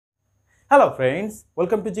Hello friends,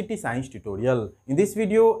 welcome to GT Science tutorial. In this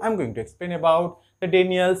video, I am going to explain about the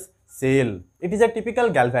Daniell cell. It is a typical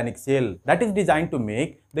galvanic cell that is designed to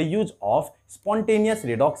make the use of spontaneous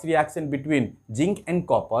redox reaction between zinc and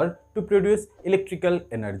copper to produce electrical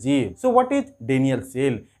energy. So what is Daniell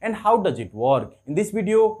cell and how does it work? In this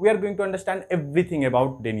video, we are going to understand everything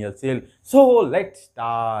about Daniell cell. So let's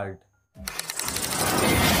start.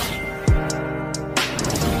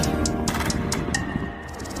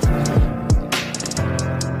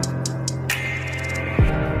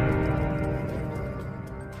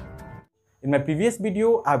 In my previous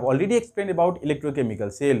video, I have already explained about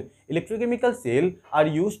electrochemical cell. Electrochemical cell are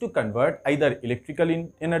used to convert either electrical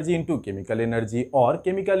energy into chemical energy or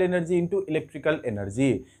chemical energy into electrical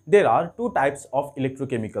energy. There are two types of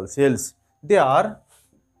electrochemical cells. The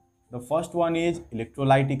first one is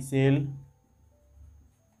electrolytic cell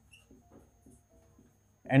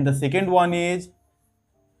and the second one is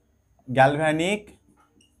galvanic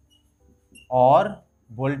or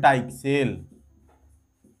voltaic cell.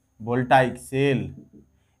 Voltaic cell.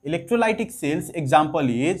 Electrolytic cells example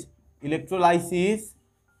is electrolysis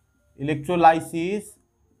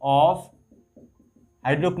of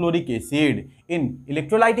hydrochloric acid. In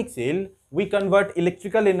electrolytic cell, we convert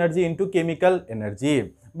electrical energy into chemical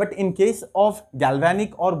energy. But in case of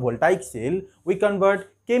galvanic or voltaic cell, we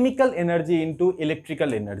convert chemical energy into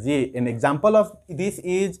electrical energy. An example of this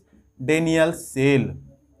is Daniell cell.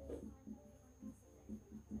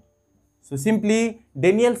 So simply,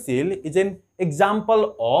 Daniell cell is an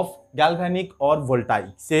example of galvanic or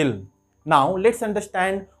voltaic cell. Now, let's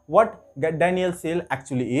understand what Daniell cell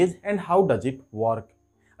actually is and how does it work.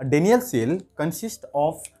 A Daniell cell consists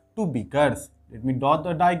of two beakers. Let me draw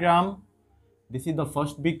the diagram. This is the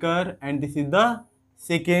first beaker and this is the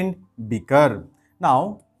second beaker.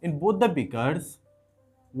 Now, in both the beakers,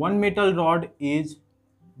 one metal rod is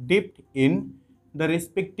dipped in the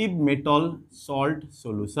respective metal salt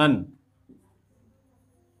solution.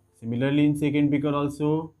 Similarly, in second beaker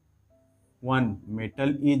also, one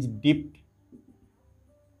metal is dipped.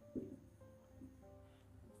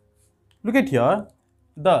 Look at here,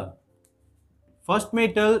 the first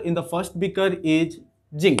metal in the first beaker is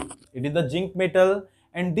zinc. It is the zinc metal,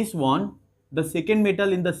 and this one, the second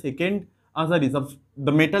metal in the second,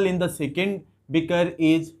 the metal in the second beaker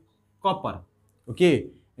is copper.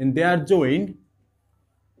 Okay, and they are joined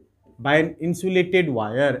by an insulated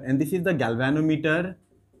wire, and this is the galvanometer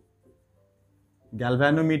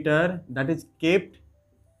that is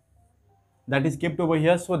kept over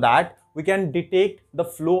here so that we can detect the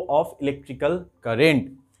flow of electrical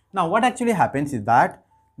current. Now what actually happens is that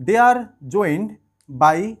they are joined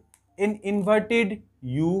by an inverted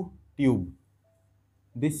U tube.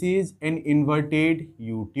 This is an inverted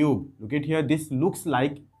U tube. Look at here, this looks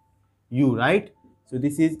like U, right? So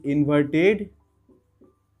this is inverted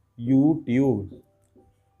U tube,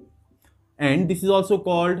 and this is also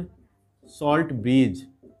called salt bridge.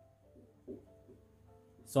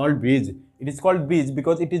 It is called bridge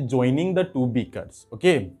because it is joining the two beakers.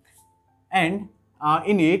 Okay, and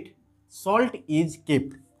in it salt is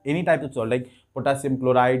kept. Any type of salt like potassium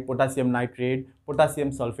chloride, potassium nitrate,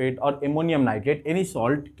 potassium sulfate or ammonium nitrate, any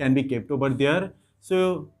salt can be kept over there.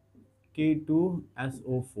 So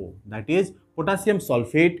K2SO4, that is potassium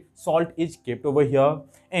sulfate salt, is kept over here,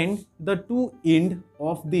 and the two end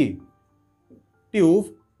of the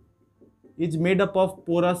tube is made up of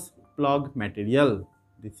porous plug material.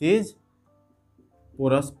 This is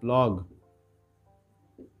porous plug.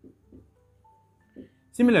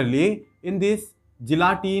 Similarly, in this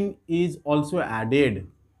gelatin is also added.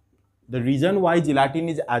 The reason why gelatin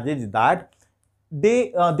is added is that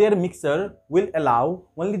their mixture will allow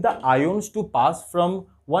only the ions to pass from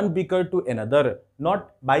one beaker to another,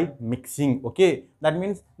 not by mixing. Okay, that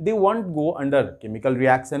means they won't go under chemical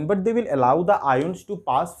reaction, but they will allow the ions to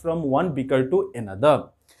pass from one beaker to another.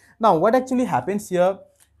 Now what actually happens here,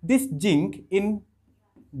 this zinc in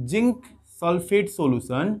zinc sulfate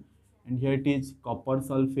solution, and here it is copper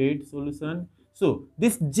sulfate solution. So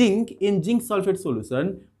this zinc in zinc sulfate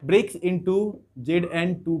solution breaks into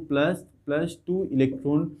Zn2 plus 2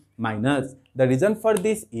 electron minus. The reason for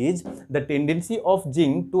this is the tendency of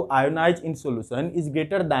zinc to ionize in solution is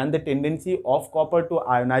greater than the tendency of copper to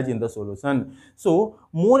ionize in the solution. So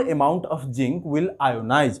more amount of zinc will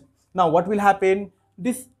ionize. Now what will happen?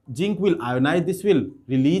 This zinc will ionize, this will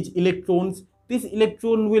release electrons. This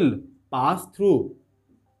electron will pass through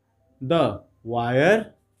the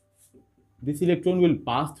wire. This electron will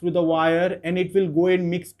pass through the wire and it will go and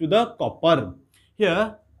mix to the copper.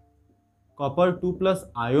 Here copper 2 plus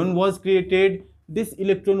ion was created. This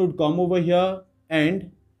electron would come over here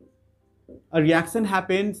and a reaction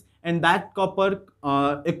happens and that copper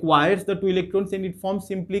acquires the two electrons and it forms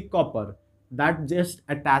simply copper. That just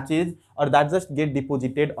attaches or that just get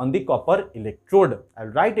deposited on the copper electrode. I'll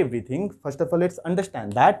write everything. First of all, let's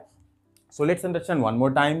understand that. So let's understand one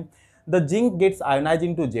more time. The zinc gets ionized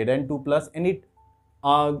into Zn2 plus and it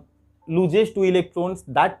loses two electrons.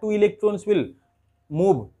 That two electrons will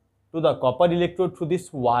move to the copper electrode through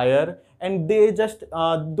this wire, and they just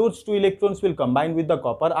those two electrons will combine with the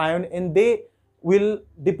copper ion and they will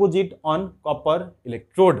deposit on copper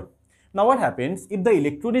electrode. Now what happens if the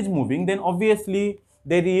electrode is moving? Then obviously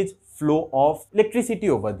there is flow of electricity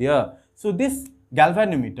over there. So this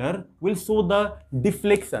galvanometer will show the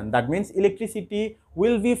deflection. That means electricity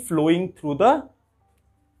will be flowing through the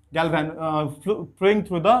flowing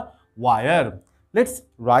through the wire. Let's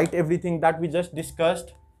write everything that we just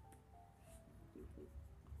discussed.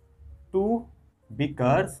 Two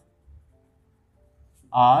beakers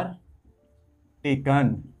are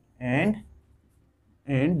taken and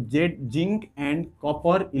zinc and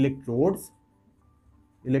copper electrodes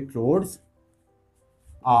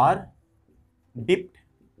are dipped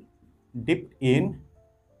in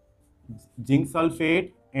zinc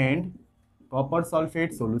sulfate and copper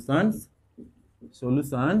sulfate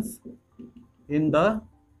solutions in the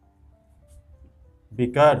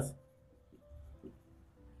beakers.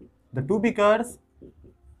 The two beakers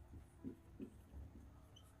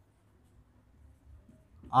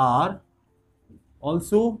are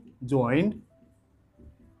also joined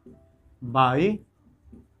by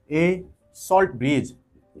a salt bridge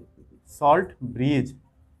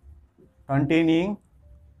containing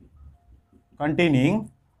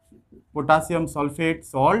potassium sulfate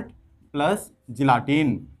salt plus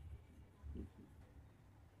gelatin,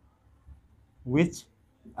 which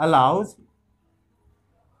allows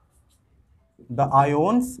the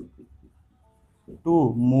ions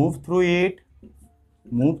to move through it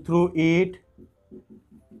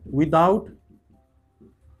without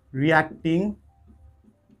reacting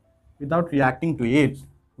to it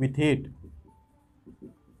with it.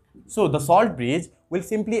 So the salt bridge will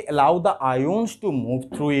simply allow the ions to move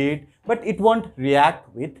through it, but it won't react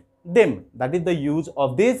with them. That is the use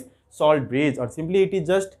of this salt bridge, or simply it is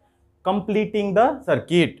just completing the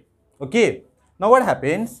circuit. Okay. Now what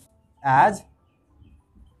happens? As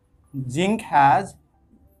zinc has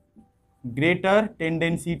greater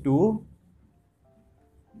tendency to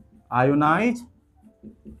ionize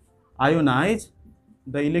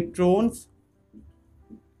the electrons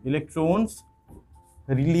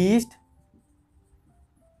released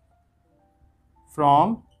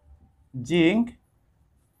from zinc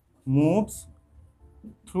moves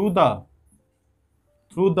through the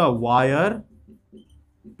wire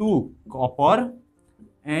to copper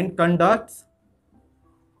and conducts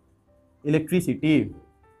electricity.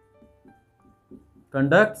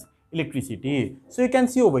 So you can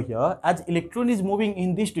see over here, as electron is moving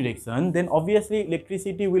in this direction, then obviously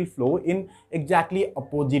electricity will flow in exactly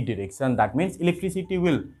opposite direction. That means electricity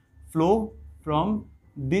will flow from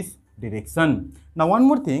this direction. Now one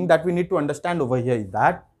more thing that we need to understand over here is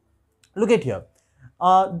that, look at here,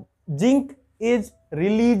 zinc is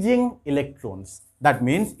releasing electrons. That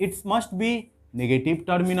means it must be negative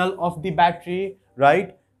terminal of the battery,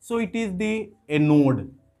 right? So it is the anode.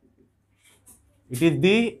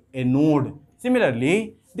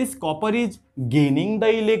 Similarly, this copper is gaining the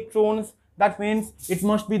electrons. That means it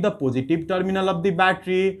must be the positive terminal of the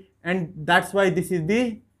battery, and that's why this is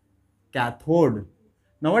the cathode.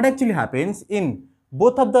 Now what actually happens in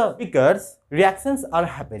both of the beakers? Reactions are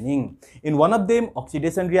happening. In one of them,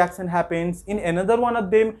 oxidation reaction happens. In another one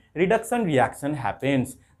of them, reduction reaction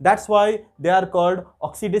happens. That's why they are called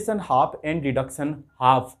oxidation half and reduction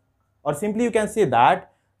half. Or simply you can say that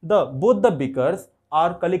both the beakers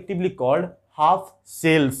are collectively called half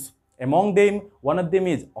cells. Among them, one of them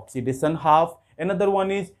is oxidation half, another one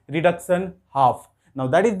is reduction half. Now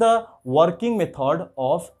that is the working method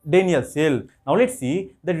of Daniell cell. Now let's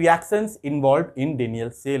see the reactions involved in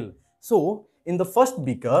Daniell cell. So in the first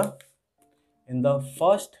beaker,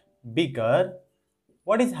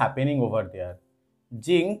 what is happening over there?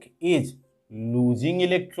 Zinc is losing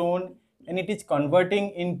electron and it is converting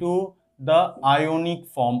into the ionic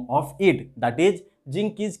form of it. That is,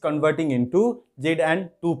 zinc is converting into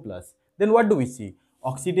Zn2 plus. Then what do we see?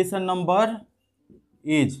 Oxidation number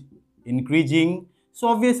is increasing. So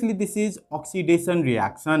obviously this is oxidation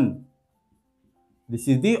reaction. This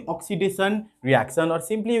is the oxidation reaction, or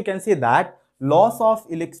simply you can say that loss of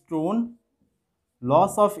electron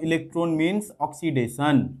means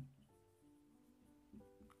oxidation.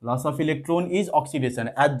 Loss of electron is oxidation,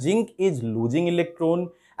 as zinc is losing electron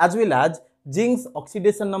as well as zinc's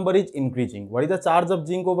oxidation number is increasing. What is the charge of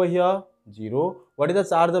zinc over here? 0. What is the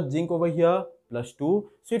charge of zinc over here? +2.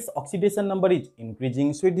 So its oxidation number is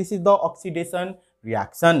increasing. So this is the oxidation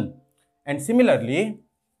reaction. And similarly,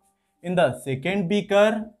 in the second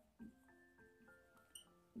beaker,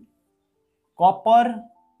 copper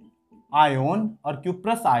ion or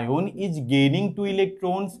cuprous ion is gaining 2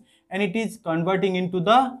 electrons and it is converting into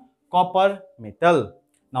the copper metal.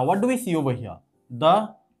 Now what do we see over here?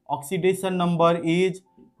 The oxidation number is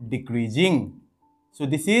decreasing. So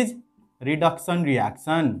this is reduction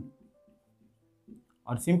reaction,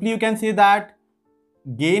 or simply you can say that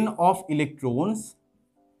gain of electrons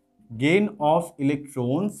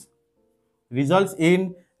results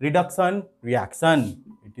in reduction reaction.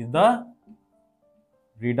 It is the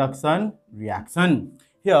reduction reaction.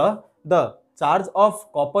 Here the charge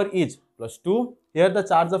of copper is +2. Here the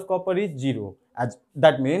charge of copper is 0. As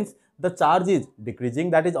that means the charge is decreasing,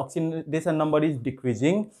 that is oxidation number is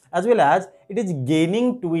decreasing, as well as it is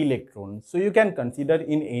gaining 2 electrons. So you can consider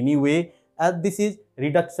in any way as this is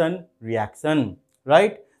reduction reaction,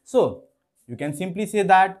 right? So you can simply say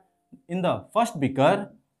that in the first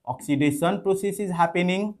beaker oxidation process is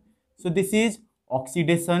happening, so this is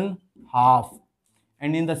oxidation half,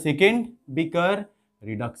 and in the second beaker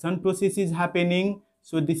reduction process is happening,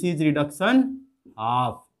 so this is reduction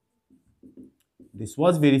half. This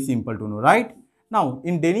was very simple to know, right? Now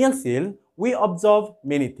in Daniell cell we observe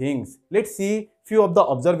many things. Let's see few of the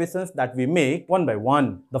observations that we make one by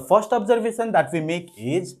one. The first observation that we make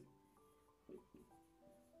is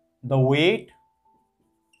the weight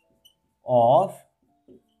of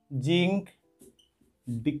zinc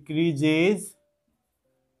decreases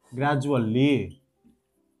gradually.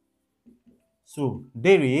 So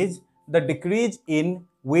there is the decrease in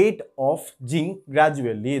weight of zinc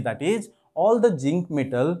gradually, that is all the zinc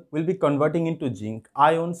metal will be converting into zinc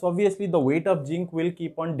ions. Obviously the weight of zinc will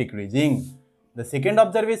keep on decreasing. The second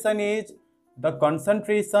observation is the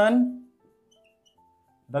concentration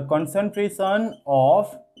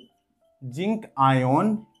of zinc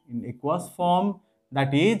ion in aqueous form,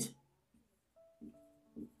 that is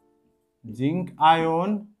zinc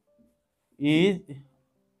ion is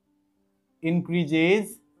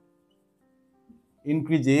increases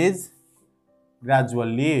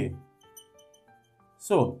gradually.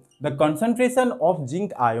 So the concentration of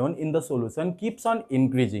zinc ion in the solution keeps on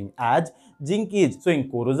increasing as zinc is showing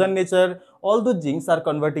corrosion nature. All the zincs are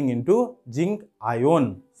converting into zinc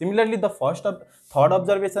ion. Similarly, the third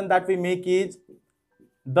observation that we make is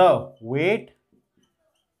the weight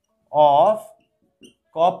of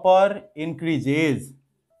copper increases.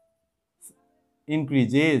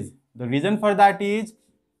 The reason for that is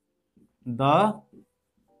the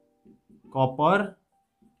copper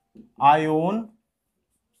ion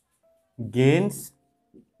gains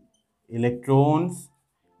electrons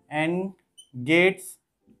and gets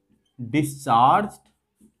discharged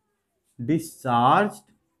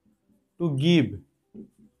to give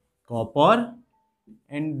copper,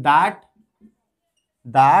 and that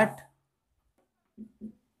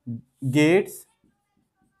gets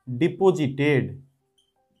deposited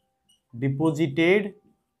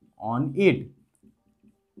on it.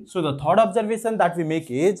 So the third observation that we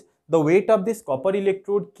make is the weight of this copper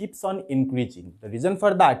electrode keeps on increasing. The reason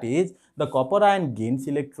for that is the copper ion gains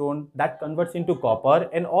electron that converts into copper,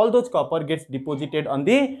 and all those copper gets deposited on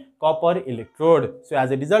the copper electrode. So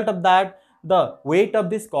as a result of that, the weight of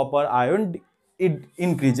this copper ion it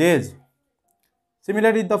increases.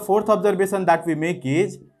 Similarly, the fourth observation that we make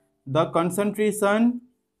is the concentration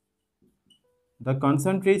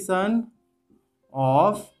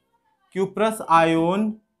of cuprous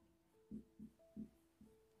ion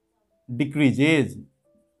decreases.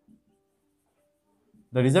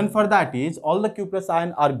 The reason for that is all the cuprous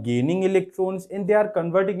ion are gaining electrons and they are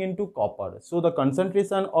converting into copper. So the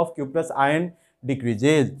concentration of cuprous ion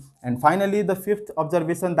decreases. And finally, the fifth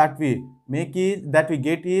observation that we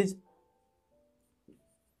get is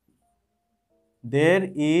there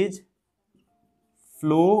is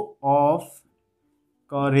flow of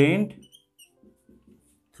current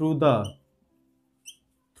through the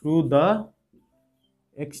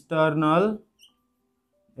external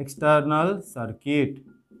circuit.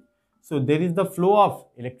 So there is the flow of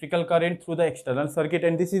electrical current through the external circuit,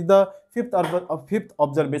 and this is the fifth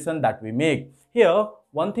observation that we make. Here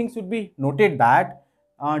one thing should be noted that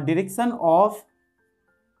direction of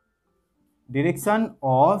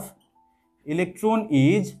electron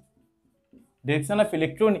is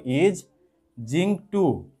zinc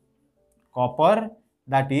to copper,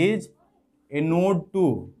 that is anode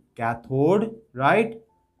to cathode, right?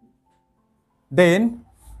 Then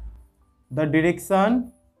the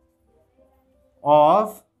direction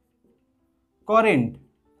of current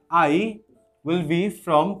I will be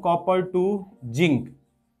from copper to zinc,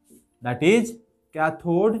 that is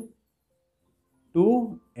cathode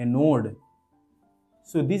to anode.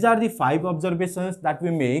 So these are the 5 observations that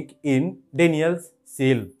we make in Daniell's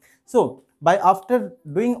cell. So by after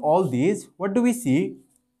doing all these, what do we see?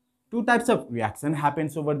 2 types of reaction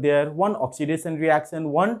happens over there. One oxidation reaction,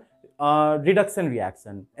 one reduction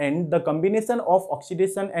reaction, and the combination of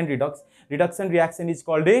oxidation and reduction reaction is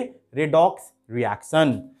called a redox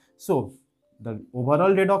reaction. So the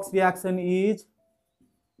overall redox reaction is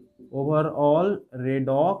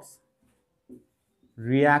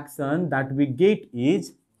that we get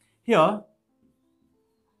is here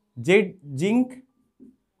zinc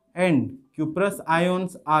and cuprous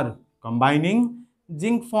ions are combining.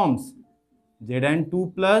 Zinc forms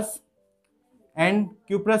Zn2 plus and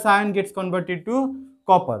cuprous ion gets converted to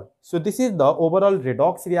copper. So this is the overall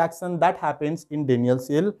redox reaction that happens in Daniell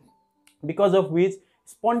cell, because of which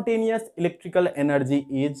spontaneous electrical energy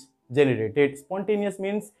is generated. Spontaneous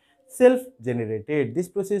means self-generated. This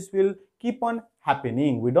process will keep on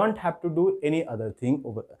happening. We don't have to do any other thing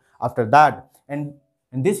after that. And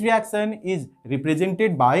this reaction is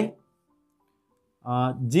represented by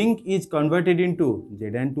zinc is converted into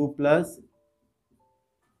Zn2 plus,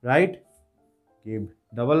 right? Give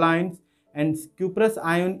double lines, and cuprous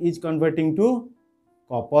ion is converting to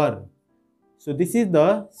copper. So this is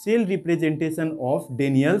the cell representation of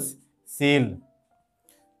Daniell's cell.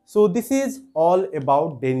 So this is all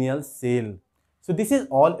about Daniell's cell.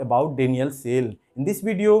 In this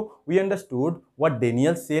video, we understood what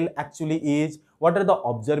Daniell's cell actually is, what are the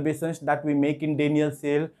observations that we make in Daniell's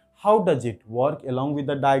cell, how does it work along with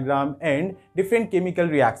the diagram, and different chemical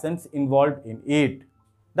reactions involved in it.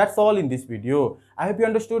 That's all in this video. I hope you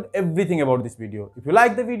understood everything about this video. If you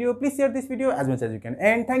like the video, please share this video as much as you can,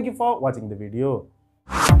 and thank you for watching the video.